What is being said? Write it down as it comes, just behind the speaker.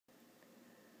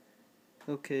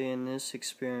Okay, in this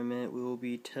experiment we will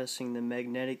be testing the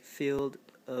magnetic field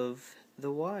of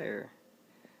the wire.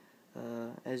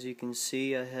 As you can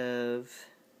see, I'm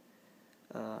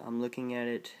looking at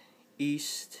it.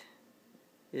 East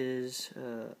is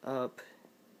up,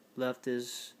 left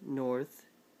is north,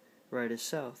 right is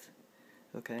south.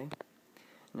 Okay,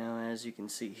 now as you can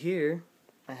see here,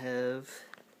 I have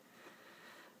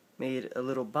made a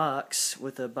little box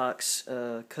with a box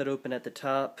cut open at the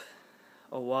top,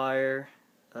 a wire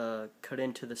cut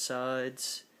into the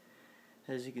sides.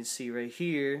 As you can see right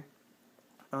here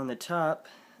on the top,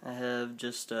 I have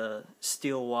just a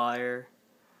steel wire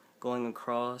going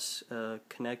across,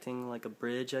 connecting like a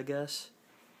bridge, I guess.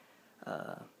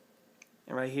 And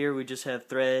right here we just have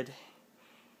thread,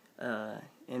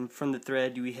 and from the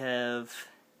thread we have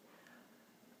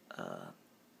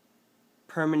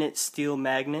permanent steel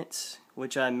magnets,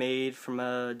 which I made from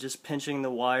just pinching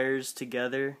the wires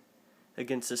together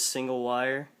against a single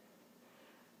wire.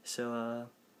 So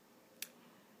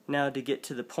now to get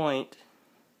to the point,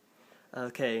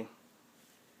 okay,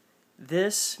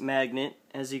 this magnet,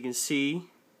 as you can see,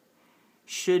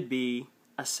 should be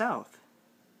a south.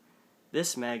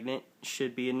 This magnet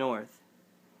should be a north.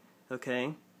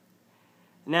 Okay,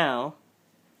 now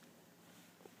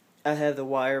I have the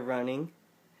wire running,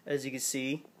 as you can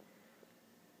see,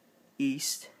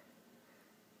 east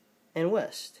and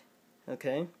west.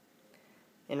 Okay,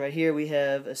 and right here we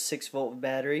have a 6-volt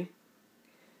battery.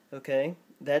 Okay,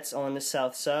 that's on the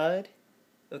south side.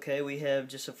 Okay, we have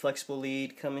just a flexible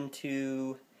lead coming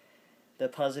to the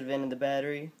positive end of the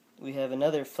battery. We have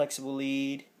another flexible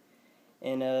lead,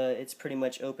 and it's pretty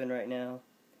much open right now.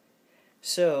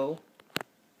 So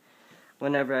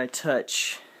whenever I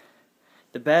touch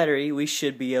the battery, we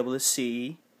should be able to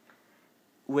see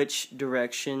which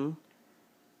direction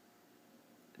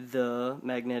the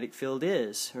magnetic field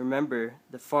is. Remember,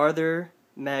 the farther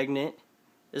magnet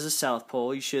is a south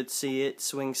pole, you should see it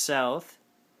swing south,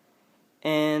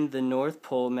 and the north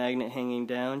pole magnet hanging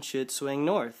down should swing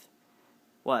north.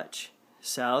 Watch.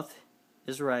 South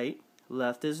is right,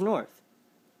 left is north.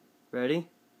 Ready?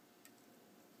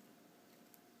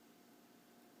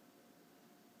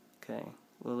 Okay,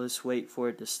 well, let's wait for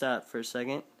it to stop for a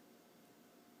second.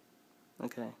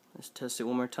 Okay, let's test it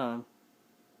one more time.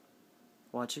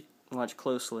 Watch it. Watch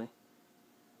closely.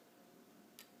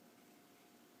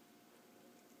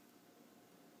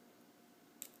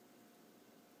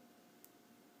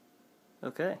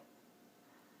 Okay,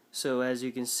 so as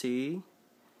you can see,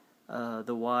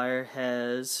 the wire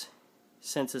has,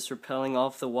 since it's repelling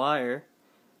off the wire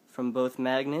from both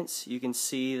magnets, you can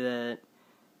see that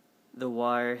the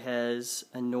wire has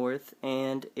a north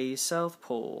and a south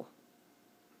pole.